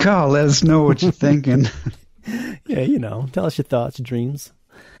 Give us a call. Let us know what you're thinking. Yeah, tell us your thoughts, your dreams.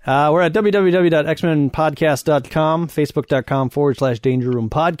 We're at www.xmenpodcast.com, facebook.com/Danger Room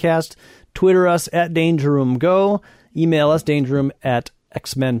Podcast, Twitter us at Danger Room Go, email us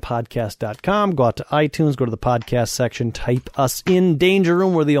dangerroom@xmenpodcast.com, go out to iTunes, go to the podcast section, type us in Danger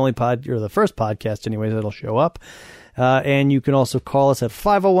Room. We're the only the first podcast anyways that'll show up. And you can also call us at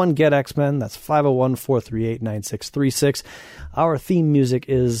 501-GET-X-Men. That's 501-438-9636. Our theme music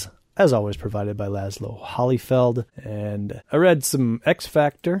is, as always, provided by Laszlo Hollifeld. And I read some X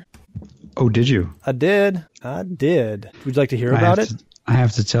Factor. Oh, did you? I did. Would you like to hear about it? I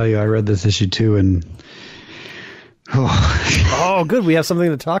have to tell you, I read this issue too, and... Oh, good. We have something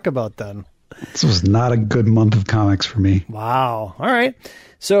to talk about then. This was not a good month of comics for me. Wow. All right.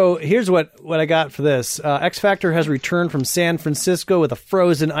 So here's what I got for this. X-Factor has returned from San Francisco with a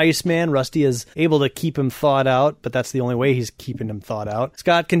frozen Iceman. Rusty is able to keep him thawed out, but that's the only way he's keeping him thawed out.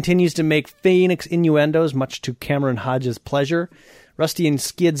 Scott continues to make Phoenix innuendos, much to Cameron Hodges' pleasure. Rusty and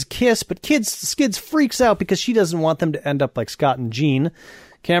Skids kiss, but Skids freaks out because she doesn't want them to end up like Scott and Jean.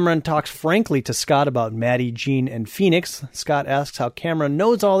 Cameron talks frankly to Scott about Maddie, Jean, and Phoenix. Scott asks how Cameron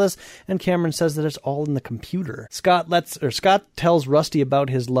knows all this, and Cameron says that it's all in the computer. Scott tells Rusty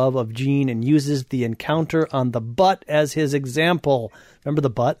about his love of Jean and uses the encounter on the butt as his example. Remember the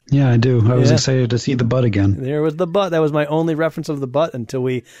butt? Yeah, I do. I was excited to see the butt again. There was the butt. That was my only reference of the butt until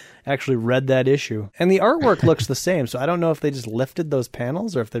we actually read that issue. And the artwork looks the same, so I don't know if they just lifted those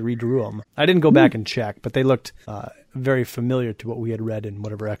panels or if they redrew them. I didn't go back and check, but they looked very familiar to what we had read in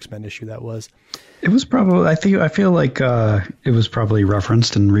whatever X-Men issue that was. It was probably, I feel like it was probably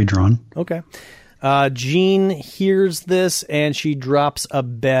referenced and redrawn. Okay. Jean hears this and she drops a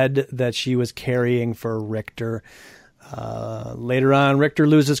bed that she was carrying for Richter. Later on, Richter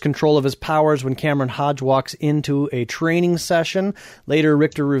loses control of his powers when Cameron Hodge walks into a training session. Later,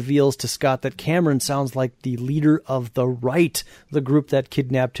 Richter reveals to Scott that Cameron sounds like the leader of the Right, the group that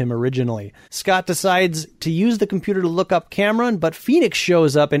kidnapped him originally. Scott decides to use the computer to look up Cameron, but Phoenix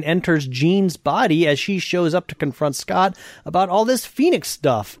shows up and enters Jean's body as she shows up to confront Scott about all this Phoenix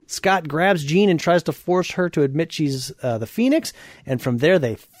stuff. Scott grabs Jean and tries to force her to admit she's the Phoenix, and from there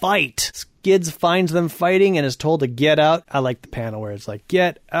they fight. Skids finds them fighting and is told to get out. I like the panel where it's like,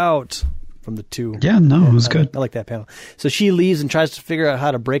 get out from the two. Yeah, no, it was good. I like that panel. So she leaves and tries to figure out how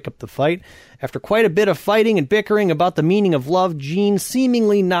to break up the fight. After quite a bit of fighting and bickering about the meaning of love, Jean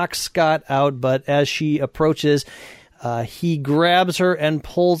seemingly knocks Scott out, but as she approaches, he grabs her and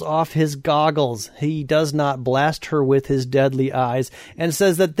pulls off his goggles. He does not blast her with his deadly eyes and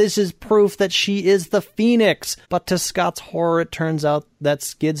says that this is proof that she is the Phoenix. But to Scott's horror, it turns out that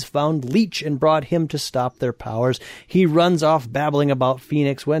Skids found Leech and brought him to stop their powers. He runs off babbling about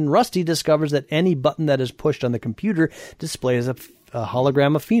Phoenix when Rusty discovers that any button that is pushed on the computer displays a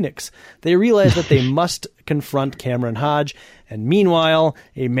hologram of Phoenix. They realize that they must confront Cameron Hodge, and meanwhile,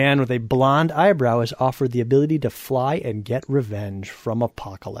 a man with a blonde eyebrow is offered the ability to fly and get revenge from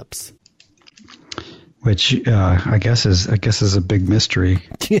Apocalypse. Which I guess is a big mystery.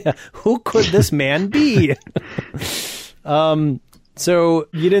 Yeah, who could this man be? So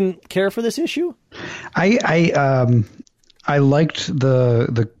you didn't care for this issue? I liked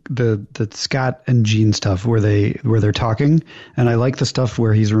the Scott and Jean stuff where they're talking, and I like the stuff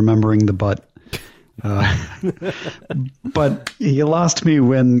where he's remembering the butt. But he lost me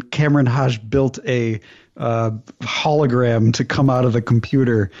when Cameron Hodge built a hologram to come out of the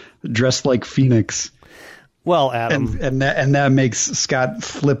computer dressed like Phoenix. Well, Adam, and that makes Scott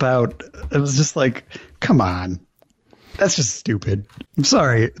flip out. It was just like, come on, that's just stupid. I'm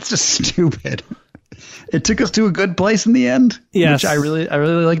sorry, it's just stupid. It took us to a good place in the end. Yes. Which I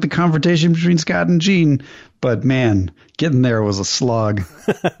really like the confrontation between Scott and Jean, but man, getting there was a slog.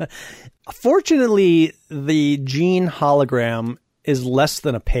 Fortunately, the Jean hologram is less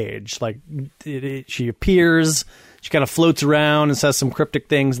than a page. Like she appears, she kind of floats around and says some cryptic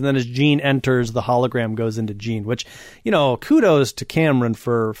things, and then as Jean enters, the hologram goes into Jean, which, kudos to Cameron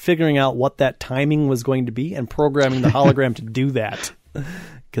for figuring out what that timing was going to be and programming the hologram to do that.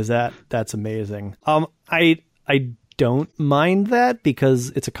 Because that's amazing. I don't mind that because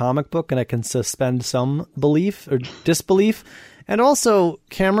it's a comic book and I can suspend some belief or disbelief. And also,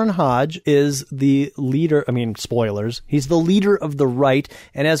 Cameron Hodge is the leader. I mean, spoilers. He's the leader of the Right,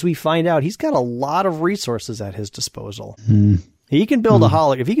 and as we find out, he's got a lot of resources at his disposal. He can build a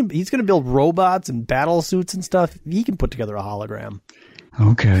hologram. He's going to build robots and battle suits and stuff. He can put together a hologram.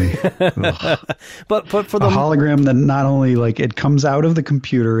 Okay. but for the hologram that not only it comes out of the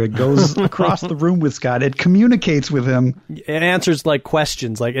computer, it goes across the room with Scott. It communicates with him. It answers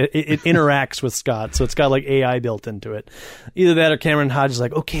questions. It interacts with Scott. So it's got AI built into it. Either that or Cameron Hodge is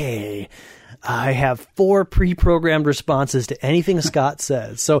okay, I have 4 pre-programmed responses to anything Scott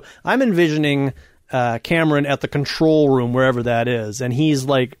says. So I'm envisioning Cameron at the control room, wherever that is, and he's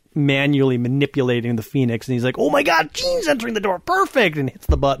manually manipulating the Phoenix, and he's like, oh my god, Jean's entering the door, perfect, and hits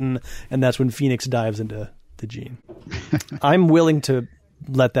the button, and that's when Phoenix dives into Jean. I'm willing to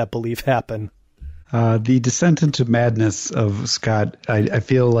let that belief happen. The descent into madness of Scott, I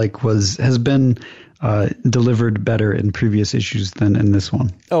feel has been delivered better in previous issues than in this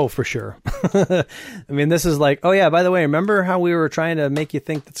one. Oh, for sure. I mean, this is oh yeah, by the way, remember how we were trying to make you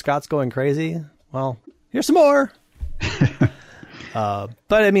think that Scott's going crazy? Well, here's some more. But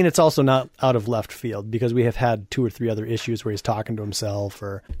I mean, it's also not out of left field because we have had 2 or 3 other issues where he's talking to himself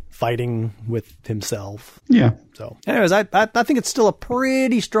or fighting with himself. Yeah. So anyways, I think it's still a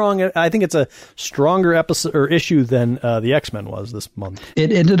pretty strong, I think it's a stronger episode or issue than the X-Men was this month.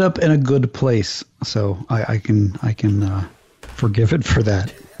 It ended up in a good place. So I can forgive it for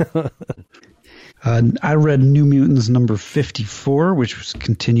that. I read New Mutants number 54, which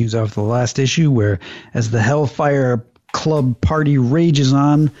continues off the last issue, where as the Hellfire Club party rages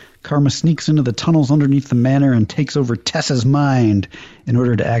on, Karma sneaks into the tunnels underneath the manor and takes over Tessa's mind in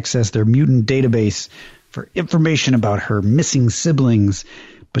order to access their mutant database for information about her missing siblings.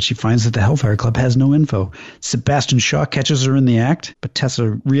 But she finds that the Hellfire Club has no info. Sebastian Shaw catches her in the act, but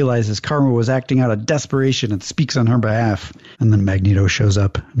Tessa realizes Karma was acting out of desperation and speaks on her behalf. And then Magneto shows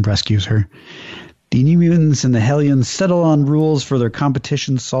up and rescues her. The New Mutants and the Hellions settle on rules for their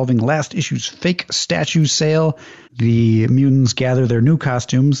competition, solving last issue's fake statue sale. The mutants gather their new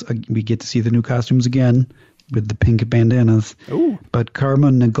costumes. We get to see the new costumes again with the pink bandanas. Ooh. But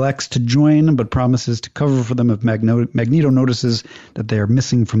Karma neglects to join, but promises to cover for them if Magneto notices that they are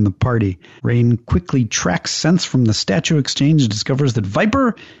missing from the party. Rain quickly tracks scents from the statue exchange and discovers that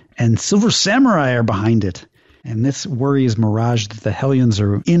Viper and Silver Samurai are behind it. And this worries Mirage that the Hellions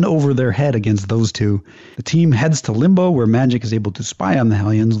are in over their head against those two. The team heads to Limbo, where Magic is able to spy on the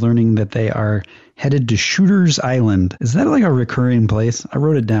Hellions, learning that they are headed to Shooter's Island. Is that like a recurring place? I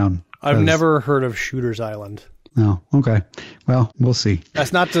wrote it down. I've never heard of Shooter's Island. Oh, okay. Well, we'll see.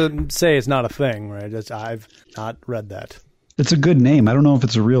 That's not to say it's not a thing, right? I've not read that. It's a good name. I don't know if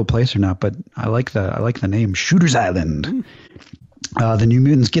it's a real place or not, but I like the name Shooter's Island. The New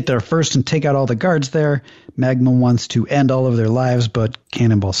Mutants get there first and take out all the guards there. Magma wants to end all of their lives, but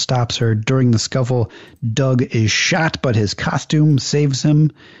Cannonball stops her. During the scuffle, Doug is shot, but his costume saves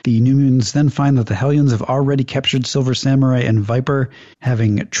him. The New Mutants then find that the Hellions have already captured Silver Samurai and Viper,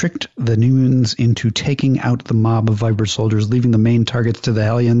 having tricked the New Mutants into taking out the mob of Viper soldiers, leaving the main targets to the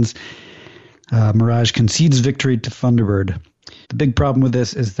Hellions. Mirage concedes victory to Thunderbird. The big problem with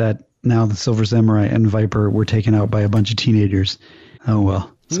this is that now the Silver Samurai and Viper were taken out by a bunch of teenagers. Oh,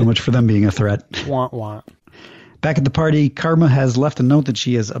 well. So much for them being a threat. Wah, wah. Back at the party, Karma has left a note that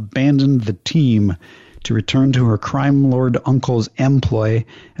she has abandoned the team to return to her crime lord uncle's employ,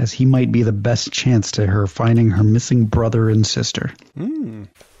 as he might be the best chance to her finding her missing brother and sister.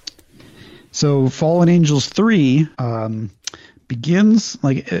 So Fallen Angels 3 begins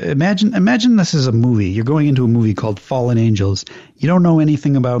like imagine this is a movie. You're going into a movie called Fallen Angels. You don't know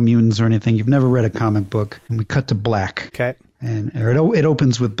anything about mutants or anything. You've never read a comic book, and we cut to black. Okay. And it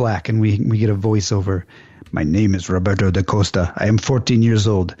opens with black, and we get a voiceover. My name is Roberto da Costa. I am 14 years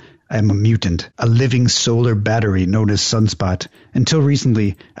old. I am a mutant, a living solar battery known as Sunspot. Until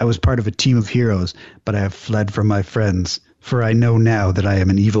recently, I was part of a team of heroes, but I have fled from my friends, for I know now that I am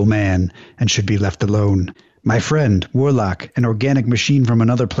an evil man and should be left alone. My friend, Warlock, an organic machine from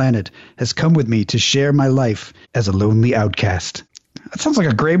another planet, has come with me to share my life as a lonely outcast. That sounds like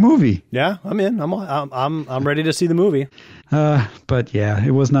a great movie. Yeah, I'm in. I'm ready to see the movie. But yeah,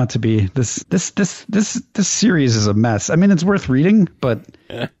 it was not to be. This series is a mess. I mean, it's worth reading, but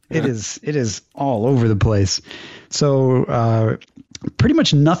it is all over the place. So pretty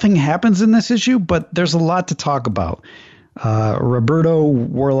much nothing happens in this issue, but there's a lot to talk about. Roberto,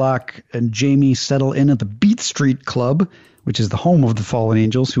 Warlock, and Jamie settle in at the Beat Street Club, which is the home of the Fallen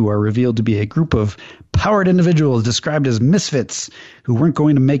Angels, who are revealed to be a group of powered individuals described as misfits who weren't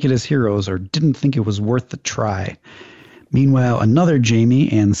going to make it as heroes or didn't think it was worth the try. Meanwhile, another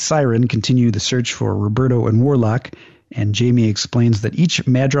Jamie and Siren continue the search for Roberto and Warlock, and Jamie explains that each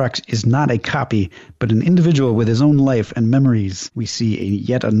Madrox is not a copy, but an individual with his own life and memories. We see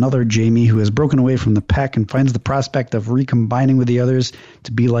yet another Jamie who has broken away from the pack and finds the prospect of recombining with the others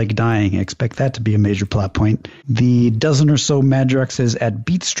to be like dying. Expect that to be a major plot point. The dozen or so Madroxes at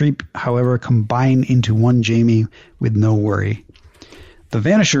Beat Street, however, combine into one Jamie with no worry. The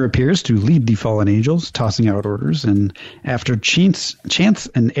Vanisher appears to lead the Fallen Angels, tossing out orders, and after Chance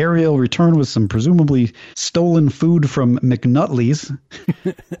and Ariel return with some presumably stolen food from McNutley's,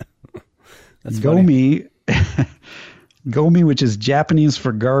 Gomi, which is Japanese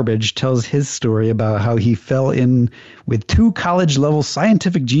for garbage, tells his story about how he fell in with 2 college-level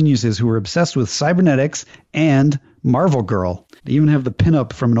scientific geniuses who were obsessed with cybernetics and Marvel Girl. They even have the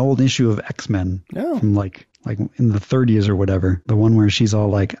pinup from an old issue of X-Men from like in the 30s or whatever. The one where she's all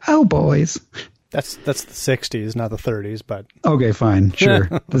like, "Oh, boys." That's the 60s, not the 30s, but... Okay, fine. Sure.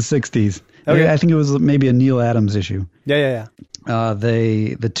 The 60s. Okay. I think it was maybe a Neil Adams issue. Yeah.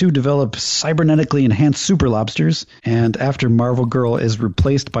 The two develop cybernetically enhanced super lobsters, and after Marvel Girl is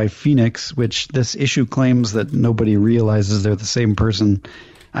replaced by Phoenix, which this issue claims that nobody realizes they're the same person.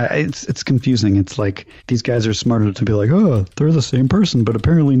 It's confusing. It's like these guys are smart enough to be like, oh, they're the same person, but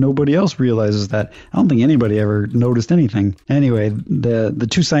apparently nobody else realizes that. I don't think anybody ever noticed anything. Anyway, the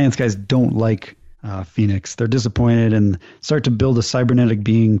two science guys don't like Phoenix. They're disappointed and start to build a cybernetic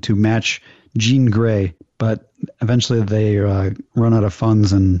being to match Jean Grey, but eventually they run out of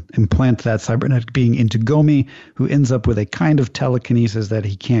funds and implant that cybernetic being into Gomi, who ends up with a kind of telekinesis that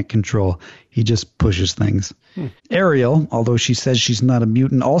he can't control. He just pushes things. Ariel, although she says she's not a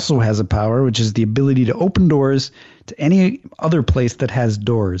mutant, also has a power, which is the ability to open doors to any other place that has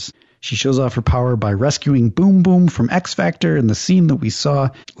doors. She shows off her power by rescuing Boom Boom from X Factor in the scene that we saw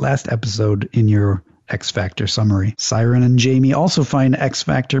last episode in your X Factor summary. Siren and Jamie also find X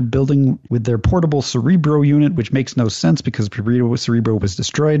Factor building with their portable Cerebro unit, which makes no sense because Cerebro was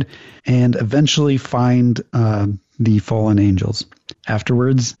destroyed, and eventually find the fallen angels.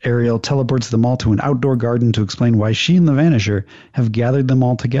 Afterwards, Ariel teleports them all to an outdoor garden to explain why she and the Vanisher have gathered them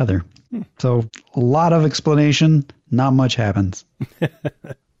all together. So, a lot of explanation, not much happens.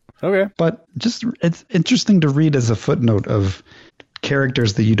 Okay. But just, it's interesting to read as a footnote of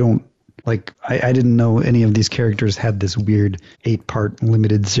characters that you don't, like, I didn't know any of these characters had this weird 8-part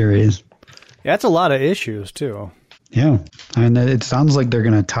limited series. Yeah, that's a lot of issues, too. Yeah. And it sounds like they're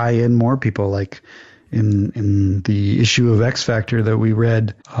going to tie in more people, like in the issue of X Factor that we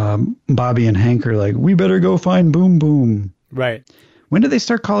read, Bobby and Hank are like, we better go find Boom Boom. Right. When did they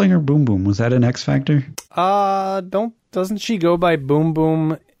start calling her Boom Boom? Was that in X Factor? Doesn't she go by Boom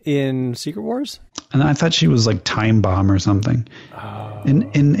Boom in Secret Wars? And I thought she was like Time Bomb or something. Oh.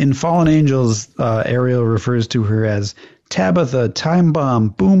 In Fallen Angels, Ariel refers to her as Tabitha, Time Bomb,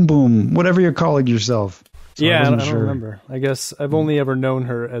 Boom Boom, whatever you're calling yourself. So yeah, I don't remember. I guess I've only ever known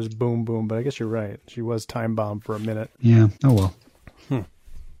her as Boom Boom, but I guess you're right. She was Time Bomb for a minute. Yeah. Oh well.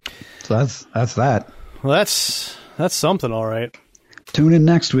 So that's that. Well, that's something, all right. Tune in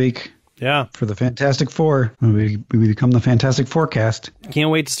next week. Yeah. For the Fantastic Four. We become the Fantastic Forecast. Can't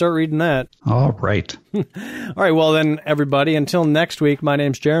wait to start reading that. All right. All right. Well, then, everybody, until next week, my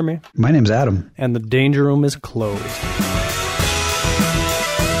name's Jeremy. My name's Adam. And the Danger Room is closed.